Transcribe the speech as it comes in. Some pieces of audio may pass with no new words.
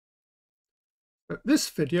This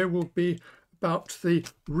video will be about the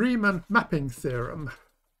Riemann mapping theorem.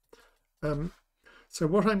 So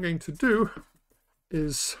what I'm going to do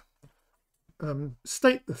is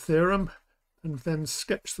state the theorem and then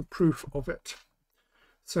sketch the proof of it.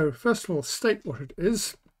 So first of all, state what it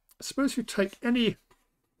is. Suppose you take any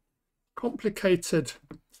complicated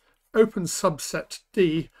open subset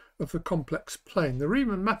D of the complex plane. The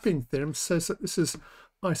Riemann mapping theorem says that this is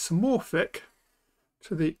isomorphic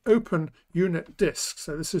to the open unit disk.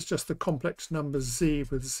 So this is just the complex number z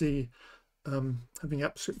with z having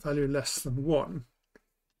absolute value less than 1.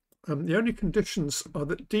 The only conditions are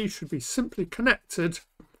that D should be simply connected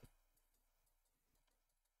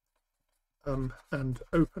and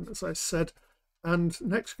open, as I said. And the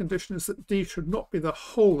next condition is that D should not be the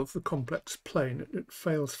whole of the complex plane. It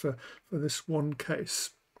fails for this one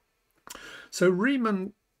case. So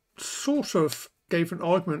Riemann sort of gave an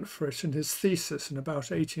argument for it in his thesis in about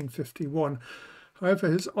 1851. However,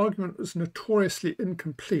 his argument was notoriously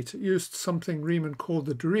incomplete. It used something Riemann called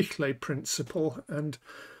the Dirichlet principle, and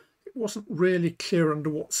it wasn't really clear under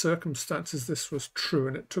what circumstances this was true,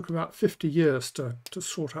 and it took about 50 years to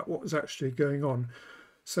sort out what was actually going on.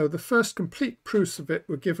 So the first complete proofs of it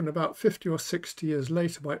were given about 50 or 60 years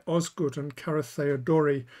later by Osgood and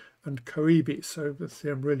Carathéodory and Coibi, so the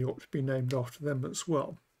theorem really ought to be named after them as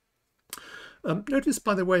well. Notice,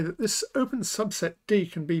 by the way, that this open subset D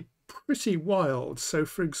can be pretty wild. So,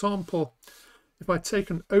 for example, if I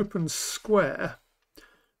take an open square,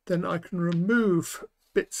 then I can remove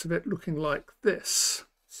bits of it looking like this.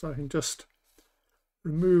 So I can just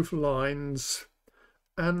remove lines,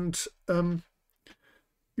 and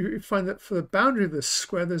you find that for the boundary of this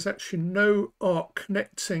square, there's actually no arc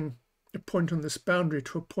connecting a point on this boundary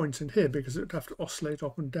to a point in here, because it would have to oscillate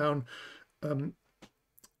up and down an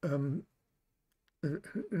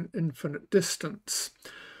infinite distance.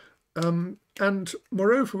 And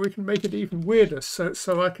moreover, we can make it even weirder.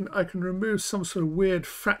 So I can remove some sort of weird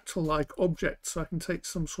fractal-like object. So I can take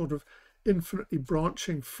some sort of infinitely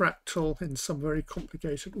branching fractal in some very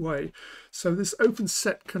complicated way. So this open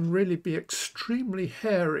set can really be extremely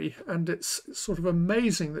hairy, and it's sort of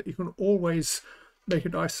amazing that you can always make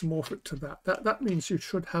it isomorphic to that. That means you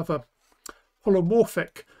should have a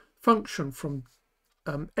holomorphic function from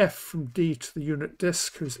f from D to the unit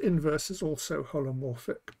disk, whose inverse is also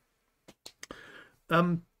holomorphic.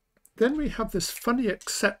 Then we have this funny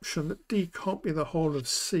exception that D can't be the whole of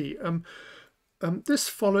C. This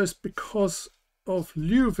follows because of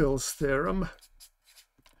Liouville's theorem,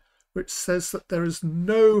 which says that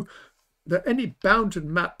that any bounded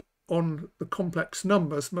map on the complex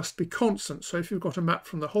numbers must be constant. So if you've got a map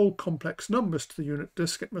from the whole complex numbers to the unit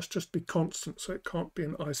disk, it must just be constant, so it can't be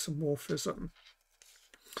an isomorphism.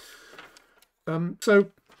 Now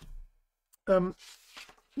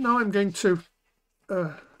I'm going to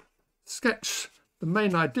sketch the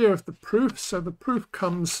main idea of the proof. So the proof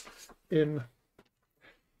comes in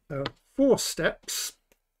 4 steps.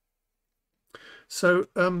 So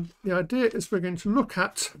the idea is we're going to look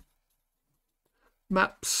at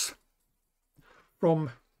maps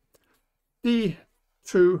from D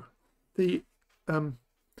to the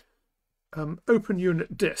open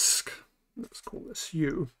unit disk. Let's call this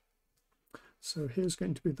U. So here's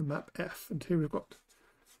going to be the map F, and here we've got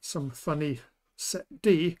some funny set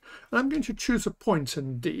D. And I'm going to choose a point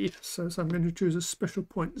in D. So I'm going to choose a special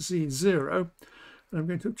point Z0, and I'm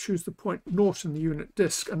going to choose the point 0 in the unit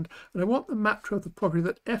disk. And I want the map to have the property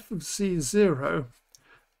that f of Z0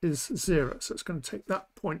 is 0. So it's going to take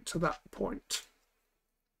that point to that point.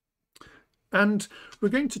 And we're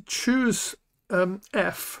going to choose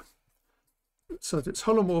F so that it's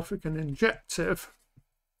holomorphic and injective.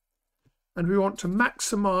 And we want to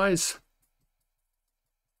maximize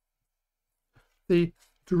the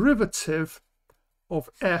derivative of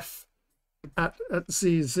f at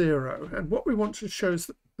Z0. And what we want to show is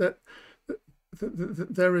that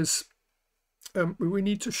there is, we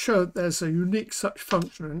need to show that there's a unique such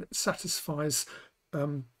function, and it satisfies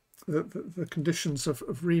the conditions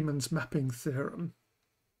of Riemann's mapping theorem.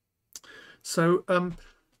 So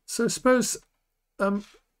suppose,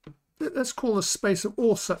 let's call the space of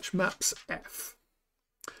all such maps F.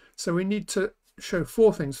 So we need to show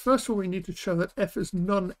 4 things. First of all, we need to show that F is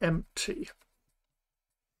non-empty.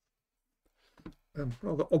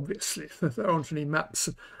 Rather obviously, if there aren't any maps,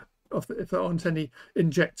 if there aren't any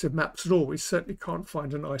injective maps at all, we certainly can't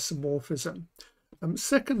find an isomorphism.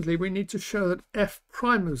 Secondly, we need to show that f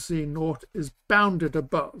prime of Z0 is bounded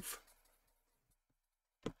above.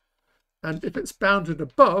 And if it's bounded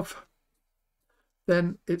above,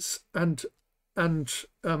 then it's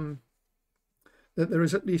that there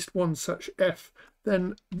is at least one such f,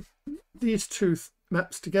 then these two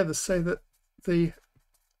maps together say that the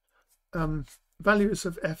values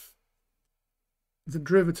of f, the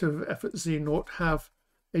derivative of f at z0, have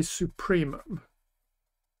a supremum.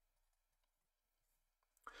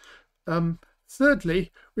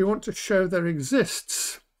 Thirdly, we want to show there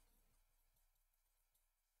exists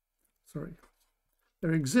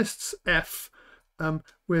f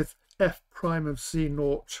with f prime of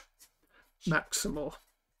z0 maximal.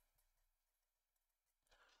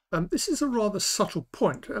 This is a rather subtle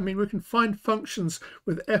point. I mean, we can find functions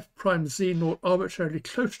with f prime z0 arbitrarily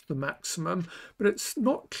close to the maximum, but it's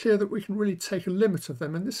not clear that we can really take a limit of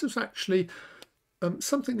them. And this is actually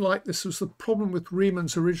something like this was the problem with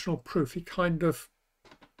Riemann's original proof. He kind of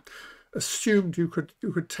assumed you could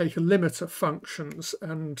take a limit of functions,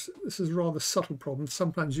 and this is a rather subtle problem.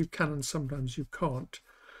 Sometimes you can and sometimes you can't.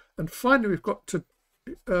 And finally, we've got to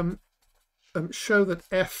show that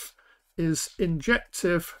f is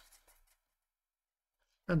injective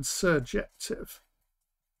and surjective,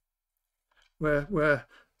 where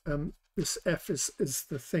this f is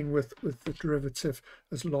the thing with the derivative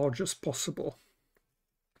as large as possible.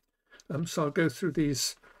 So I'll go through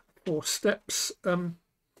these 4 steps.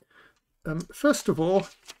 First of all,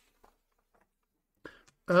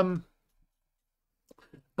 we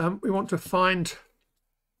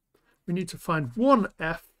need to find one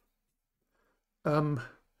f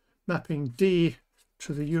mapping D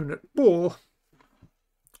to the unit ball,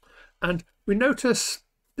 and we notice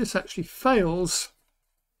this actually fails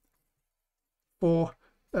for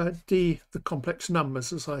D, the complex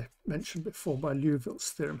numbers, as I mentioned before by Liouville's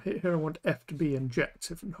theorem. Here I want f to be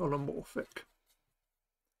injective and holomorphic.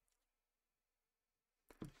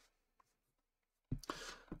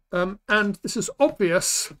 And this is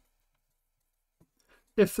obvious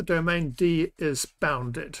if the domain D is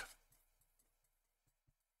bounded,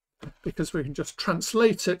 because we can just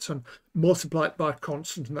translate it and multiply it by a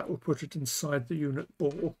constant, and that will put it inside the unit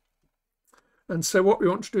ball. And so what we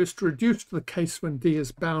want to do is to reduce to the case when D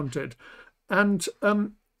is bounded. And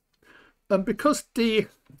because D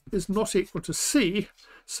is not equal to C,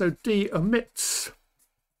 so D omits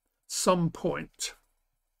some point.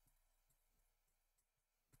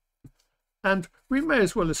 And we may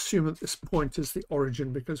as well assume that this point is the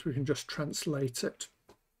origin, because we can just translate it.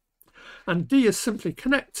 And D is simply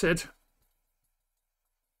connected,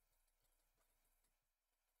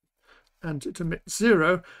 and it emits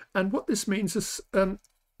 0. And what this means is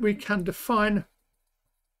we can define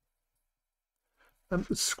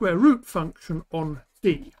the square root function on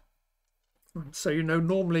D. So, you know,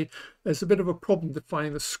 normally there's a bit of a problem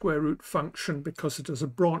defining the square root function because it has a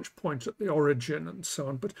branch point at the origin and so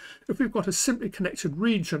on. But if we've got a simply connected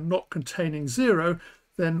region not containing 0,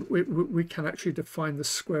 then we can actually define the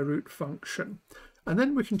square root function. And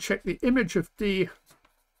then we can check the image of D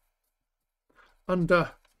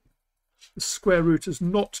under the square root is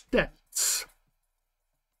not dense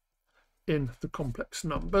in the complex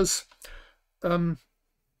numbers.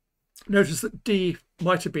 Notice that D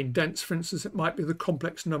might have been dense. For instance, it might be the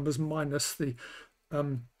complex numbers minus the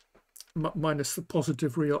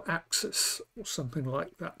positive real axis or something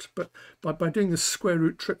like that. But by doing the square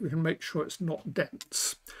root trick, we can make sure it's not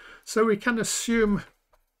dense. So we can assume,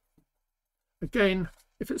 again,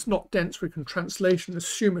 if it's not dense, we can translate and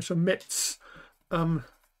assume it emits a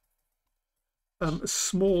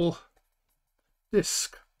small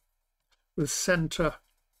disk with center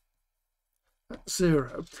at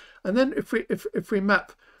 0. And then if we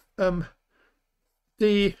map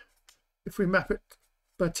D, if we map it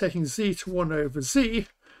by taking z to 1 over z,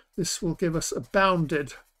 this will give us a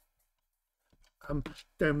bounded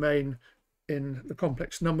domain in the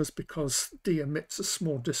complex numbers, because D emits a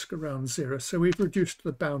small disk around 0. So we've reduced to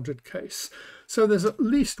the bounded case. So there's at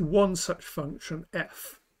least one such function,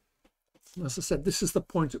 f. As I said, this is the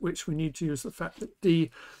point at which we need to use the fact that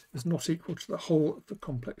D is not equal to the whole of the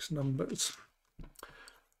complex numbers.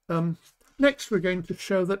 Next, we're going to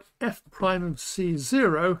show that f prime of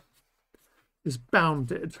C0 is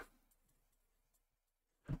bounded.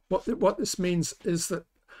 What this means is that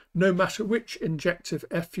no matter which injective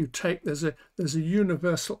f you take, there's a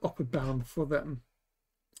universal upper bound for them.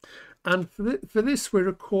 And for this, we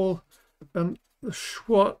recall the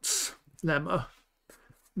Schwarz lemma.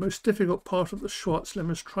 The most difficult part of the Schwarz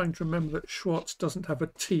lemma is trying to remember that Schwarz doesn't have a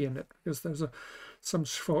t in it, because there's some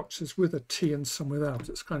Schwarzes with a t and some without.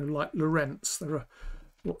 It's kind of like Lorentz. There are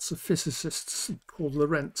lots of physicists called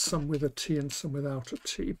Lorentz, some with a t and some without a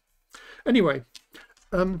t. Anyway,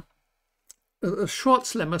 the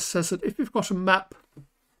Schwarz lemma says that if you've got a map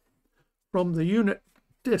from the unit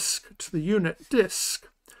disk to the unit disk,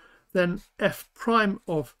 then f prime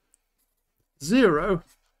of 0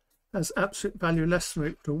 has absolute value less than or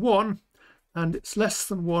equal to 1, and it's less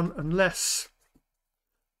than 1 unless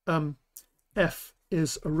f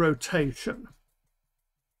is a rotation.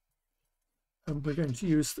 And we're going to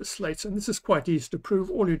use this later. And this is quite easy to prove.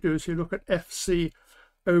 All you do is you look at fz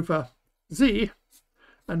over z,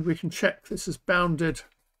 and we can check this is bounded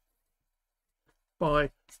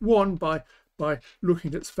by 1 by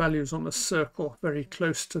looking at its values on a circle very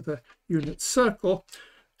close to the unit circle.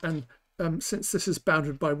 And since this is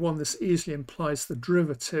bounded by 1, this easily implies the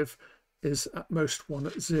derivative is at most 1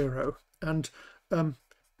 at 0. And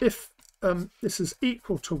if this is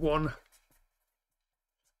equal to 1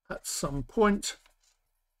 at some point,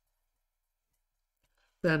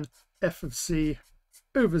 then f of z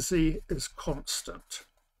over z is constant,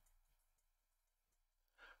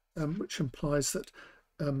 which implies that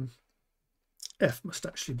f must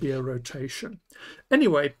actually be a rotation.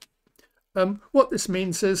 Anyway, what this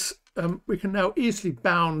means is we can now easily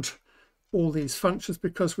bound all these functions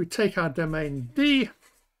because we take our domain D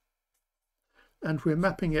and we're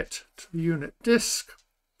mapping it to the unit disk.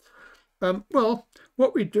 Well,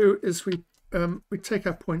 what we do is we take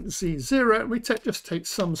our point z0 and we just take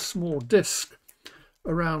some small disk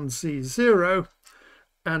around z0,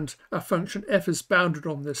 and our function f is bounded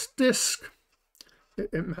on this disk.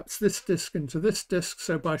 It maps this disk into this disk,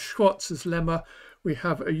 so by Schwarz's lemma we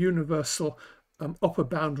have a universal upper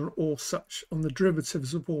bound on the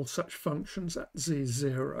derivatives of all such functions at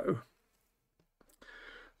z0.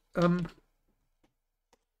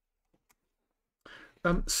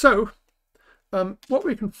 What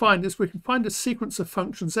we can find is we can find a sequence of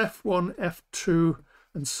functions f1, f2,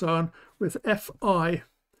 and so on, with fi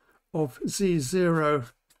of z0.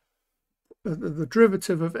 The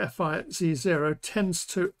derivative of fi at z0 tends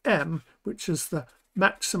to m, which is the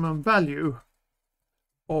maximum value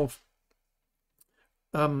of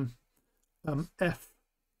f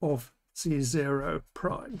of z0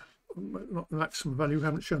 prime. Not the maximum value, we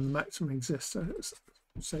haven't shown the maximum exists,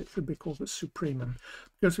 so it should be called the supremum,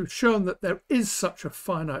 because we've shown that there is such a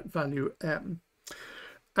finite value m.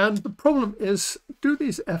 And the problem is, do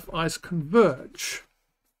these fi's converge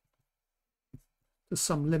to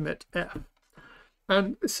some limit f?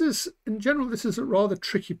 And this is, in general, this is a rather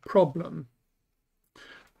tricky problem.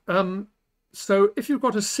 So if you've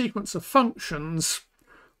got a sequence of functions,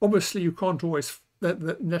 obviously you can't always, that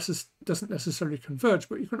doesn't necessarily converge,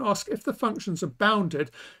 but you can ask, if the functions are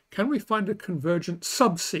bounded, can we find a convergent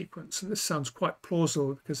subsequence? And this sounds quite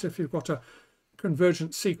plausible, because if you've got a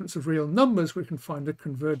convergent sequence of real numbers, we can find a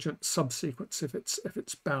convergent subsequence if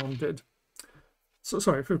it's bounded. So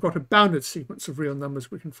sorry, if we've got a bounded sequence of real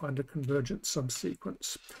numbers, we can find a convergent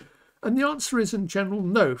subsequence. And the answer is in general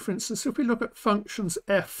no. For instance, if we look at functions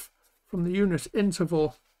f from the unit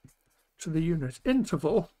interval to the unit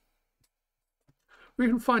interval, we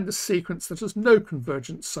can find a sequence that has no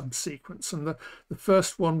convergent subsequence, and the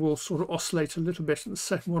first one will sort of oscillate a little bit, and the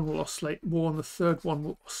second one will oscillate more, and the third one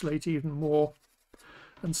will oscillate even more,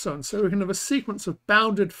 and so on. So we can have a sequence of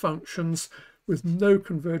bounded functions with no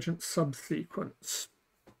convergent subsequence.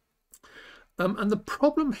 And the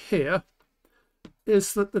problem here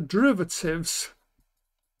is that the derivatives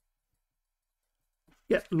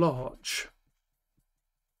get large.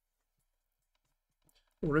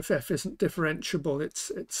 Or if f isn't differentiable,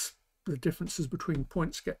 it's the differences between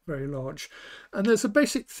points get very large. And there's a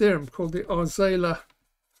basic theorem called the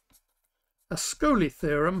Arzela-Ascoli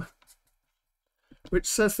theorem, which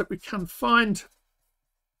says that we can find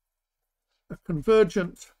a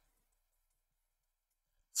convergent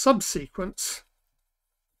subsequence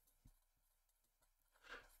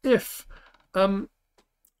if,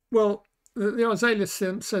 well, the Arzela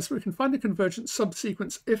theorem says we can find a convergent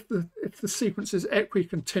subsequence if the sequence is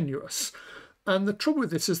equicontinuous. And the trouble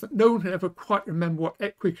with this is that no one can ever quite remember what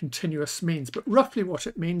equicontinuous means, but roughly what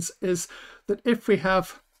it means is that if we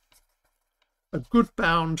have a good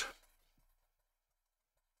bound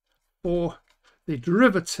for the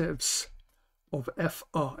derivatives of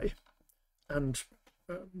fi, and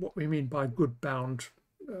what we mean by good bound,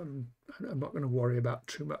 I'm not going to worry about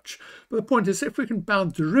too much. But the point is, if we can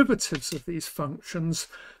bound derivatives of these functions,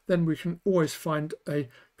 then we can always find a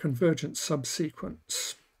convergent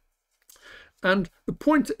subsequence. And the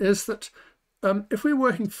point is that if we're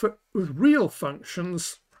working with real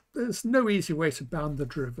functions, there's no easy way to bound the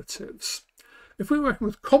derivatives. If we're working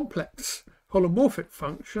with complex holomorphic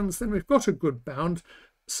functions, then we've got a good bound.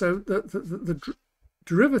 So the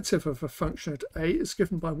derivative of a function at a is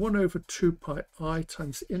given by 1 over 2 pi I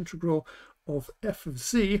times the integral of f of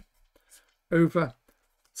z over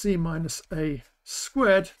z minus a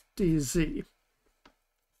squared dz.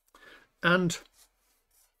 And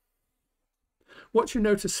what you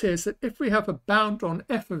notice here is that if we have a bound on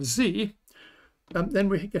f of z, then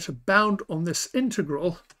we get a bound on this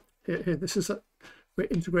integral. Here this is we're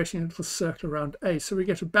integrating a little circle around a, so we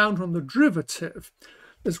get a bound on the derivative.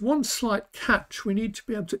 There's one slight catch. We need to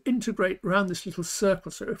be able to integrate around this little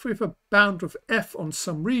circle. So if we have a bound of f on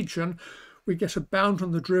some region, we get a bound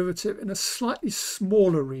on the derivative in a slightly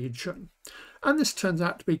smaller region. And this turns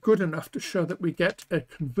out to be good enough to show that we get a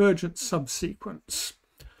convergent subsequence.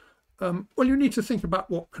 Well, you need to think about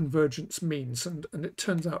what convergence means, and it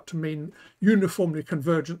turns out to mean uniformly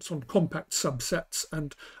convergence on compact subsets,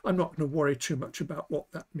 and I'm not going to worry too much about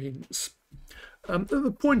what that means.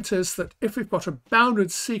 The point is that if we've got a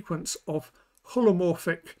bounded sequence of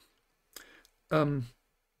holomorphic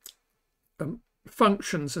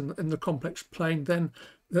functions in the complex plane, then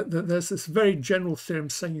there's this very general theorem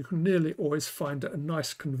saying you can nearly always find a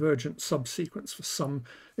nice convergent subsequence for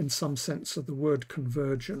in some sense of the word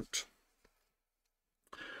convergent.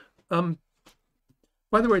 By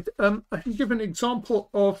the way, I can give an example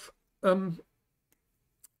of an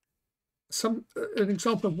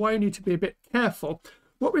example of why you need to be a bit careful.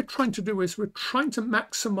 What we're trying to do is we're trying to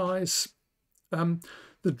maximize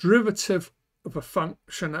the derivative of a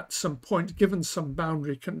function at some point given some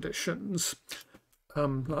boundary conditions,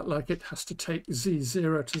 like it has to take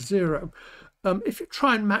z0 to 0. If you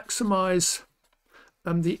try and maximize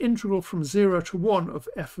the integral from 0 to 1 of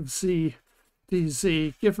f of z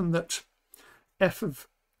dz, given that f of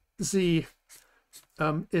z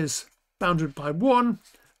is bounded by 1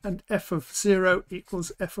 and f of 0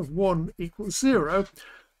 equals f of 1 equals 0,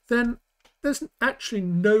 then there's actually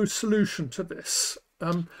no solution to this,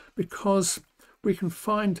 because we can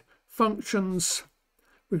find functions.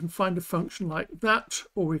 We can find a function like that,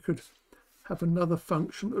 or we could have another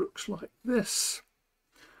function that looks like this,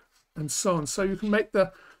 and so on. So you can make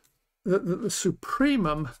the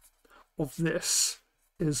supremum of this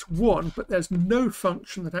is 1, but there's no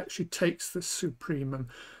function that actually takes this supremum.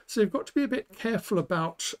 So you've got to be a bit careful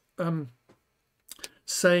about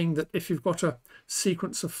saying that if you've got a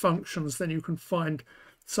sequence of functions, then you can find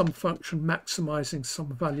some function maximizing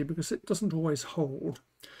some value, because it doesn't always hold.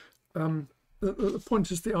 The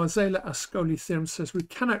point is the Arzela-Ascoli theorem says we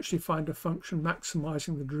can actually find a function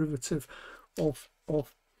maximizing the derivative of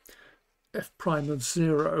f prime of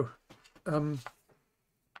 0.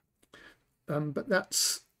 But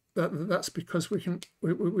that's because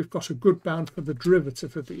we've got a good bound for the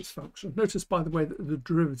derivative of these functions. Notice, by the way, that the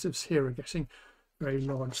derivatives here are getting very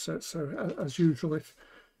large. So as usual,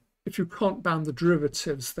 if you can't bound the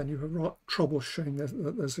derivatives, then you have trouble showing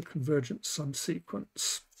that there's a convergent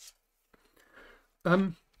subsequence.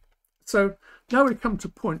 So now we come to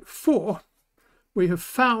point 4. We have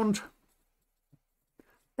found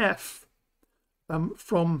f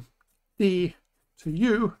from d to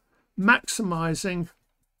u, maximizing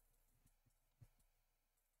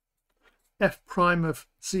f prime of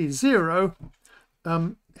z0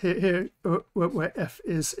 here where f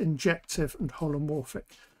is injective and holomorphic.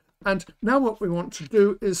 And now what we want to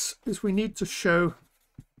do is we need to show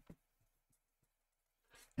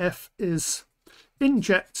f is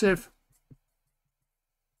injective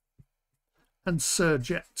and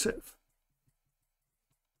surjective.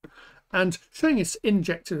 And showing it's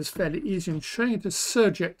injective is fairly easy, and showing it as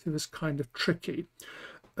surjective is kind of tricky.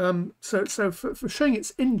 So for showing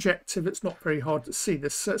it's injective, it's not very hard to see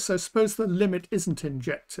this. So suppose the limit isn't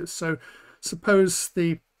injective. So suppose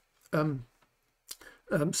suppose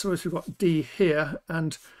we've got d here,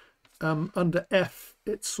 and under f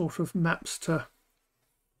it sort of maps to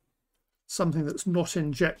something that's not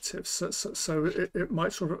injective, so it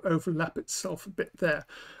might sort of overlap itself a bit there.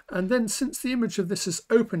 And then since the image of this is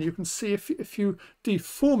open, you can see if you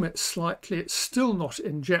deform it slightly, it's still not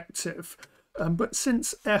injective. But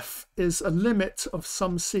since f is a limit of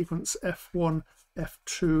some sequence f1,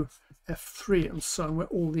 f2, f3 and so on, where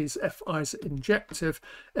all these fi's are injective,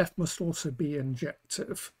 f must also be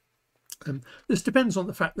injective. This depends on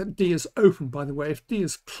the fact that d is open, by the way. If d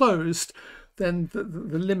is closed, then the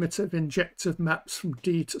limit of injective maps from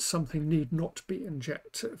d to something need not be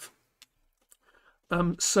injective.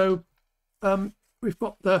 We've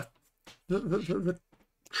got the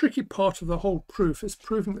tricky part of the whole proof is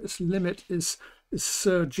proving that this limit is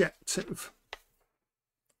surjective.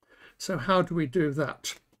 So how do we do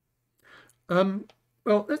that? Well,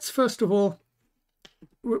 let's first of all,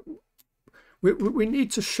 we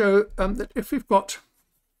need to show that if we've got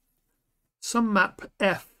some map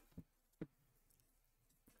f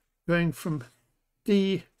going from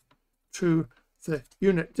D to the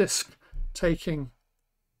unit disk, taking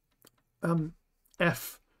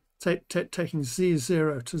f taking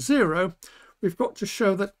z0 to 0, we've got to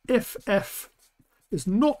show that if f is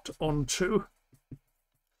not onto,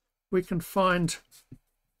 we can find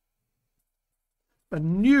a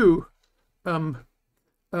new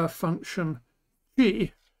function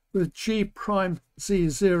g with g prime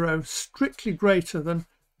z0 strictly greater than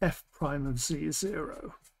f prime of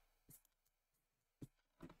z0.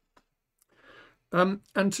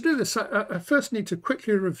 And to do this, I first need to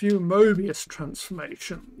quickly review Mobius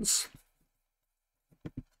transformations.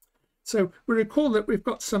 So we recall that we've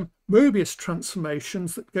got some Mobius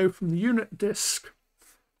transformations that go from the unit disk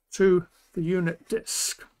to the unit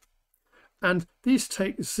disk. And these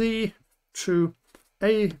take z to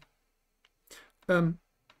a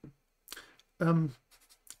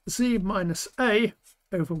z minus a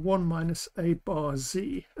over 1 minus a bar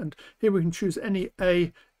z. And here we can choose any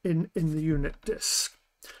a in the unit disk.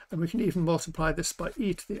 And we can even multiply this by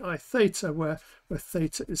e to the I theta, where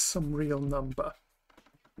theta is some real number.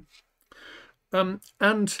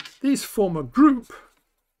 And these form a group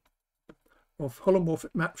of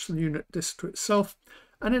holomorphic maps from the unit disk to itself,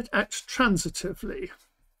 and it acts transitively.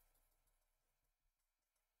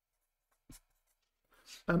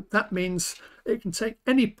 That means it can take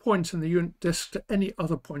any point in the unit disk to any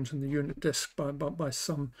other point in the unit disk by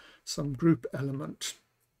some group element.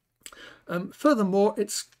 Furthermore,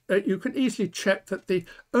 you can easily check that the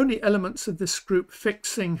only elements of this group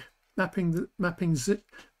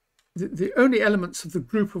the only elements of the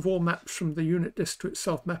group of all maps from the unit disk to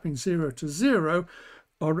itself mapping 0 to 0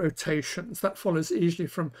 are rotations. That follows easily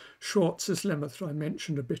from Schwarz's limit that I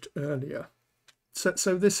mentioned a bit earlier.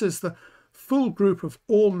 So this is the full group of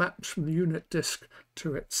all maps from the unit disk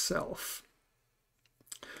to itself.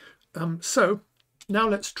 So now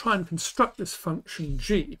let's try and construct this function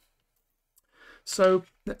g. So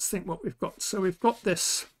let's think what we've got. So we've got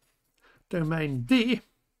this domain D,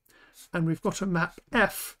 and we've got a map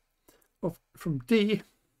f from D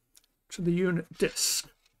to the unit disk,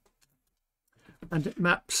 and it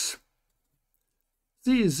maps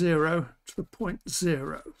z0 to the point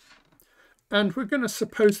 0. And we're going to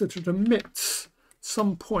suppose that it emits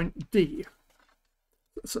some point D.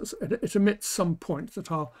 So it emits some point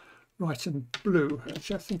that I'll write in blue.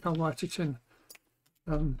 Actually, I think I'll write it in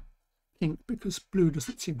pink because blue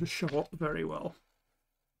doesn't seem to show up very well.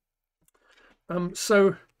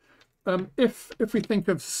 If we think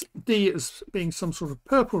of D as being some sort of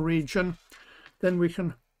purple region, then we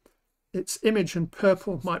can, its image in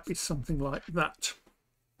purple might be something like that.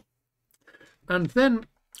 And then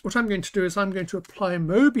what I'm going to do is I'm going to apply a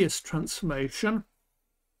Mobius transformation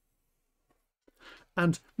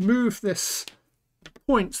and move this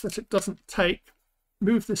point that it doesn't take,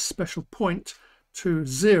 move this special point to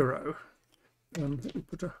 0. Let me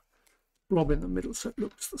put a blob in the middle so it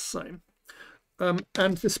looks the same.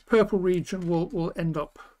 And this purple region will end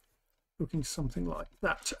up looking something like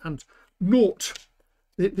that. And naught,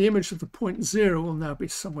 the image of the point 0 will now be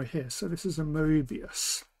somewhere here. So this is a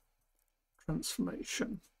Mobius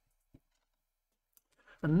transformation.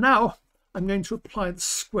 And now I'm going to apply the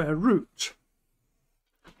square root.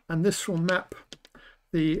 And this will map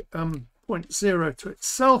the point 0 to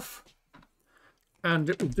itself.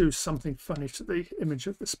 And it will do something funny to the image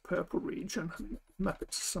of this purple region. I mean, map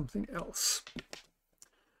it to something else.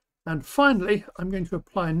 And finally, I'm going to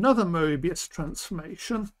apply another Mobius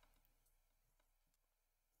transformation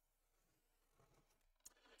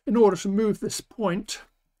in order to move this point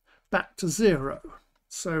back to 0.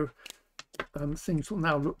 So things will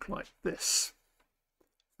now look like this.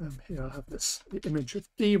 Here I'll have this, the image of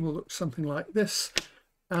D will look something like this,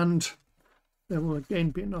 and there will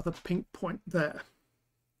again be another pink point there.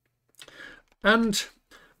 And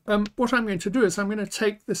what I'm going to do is I'm going to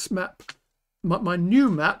take this map, my new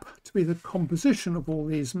map, to be the composition of all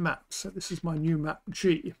these maps. So this is my new map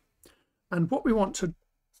G. And what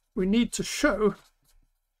we need to show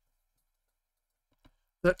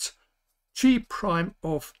that G prime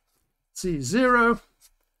of Z0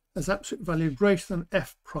 has absolute value greater than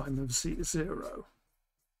F prime of Z0.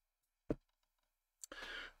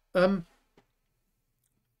 And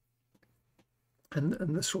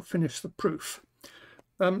this will finish the proof.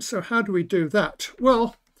 So how do we do that?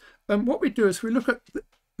 Well, what we do is we look at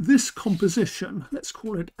this composition, let's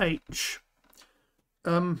call it H,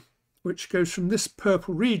 which goes from this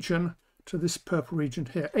purple region to this purple region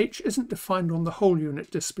here. H isn't defined on the whole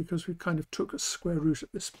unit disk because we kind of took a square root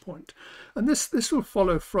at this point. And this will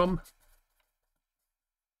follow from,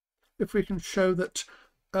 if we can show that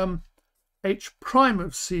H prime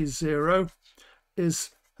of C0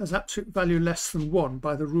 has absolute value less than 1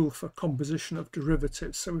 by the rule for composition of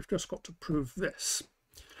derivatives. So we've just got to prove this.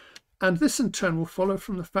 And this in turn will follow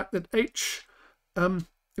from the fact that H,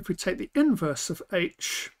 if we take the inverse of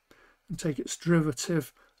H, and take its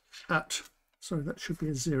derivative at, sorry, that should be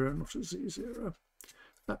a 0, not a z0,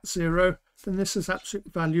 at 0, then this is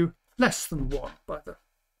absolute value less than 1 by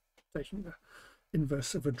taking the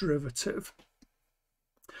inverse of a derivative.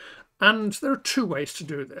 And there are two ways to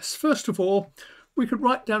do this. First of all, we could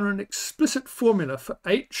write down an explicit formula for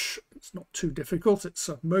h. It's not too difficult. It's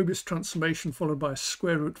a Mobius transformation followed by a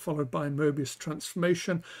square root followed by a Mobius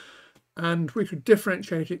transformation. And we could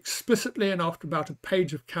differentiate explicitly, and after about a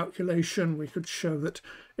page of calculation, we could show that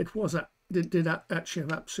it did actually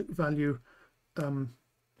have absolute value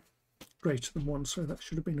greater than 1. So that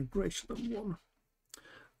should have been a greater than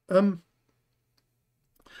 1.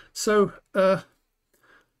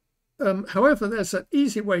 However, there's an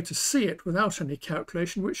easy way to see it without any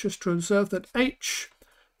calculation, which is to observe that H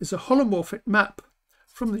is a holomorphic map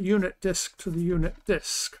from the unit disk to the unit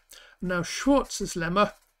disk. Now, Schwarz's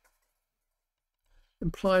lemma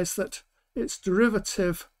implies that its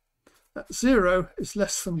derivative at 0 is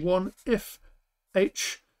less than 1 if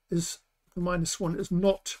H is the minus 1 is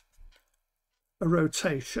not a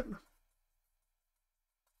rotation.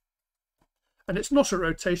 And it's not a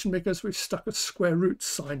rotation because we've stuck a square root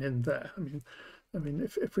sign in there. I mean,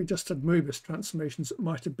 if we just had Mobius transformations, it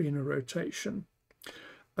might have been a rotation.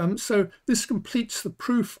 So this completes the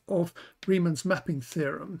proof of Riemann's mapping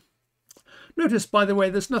theorem. Notice, by the way,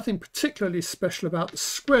 there's nothing particularly special about the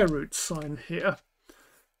square root sign here.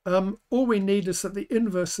 All we need is that the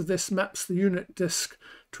inverse of this maps the unit disk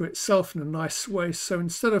to itself in a nice way. So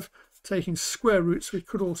instead of taking square roots, we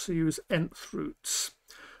could also use nth roots.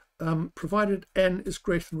 Provided n is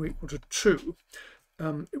greater than or equal to 2.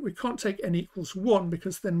 We can't take n equals 1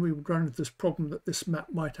 because then we would run into this problem that this map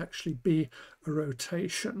might actually be a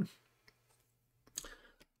rotation.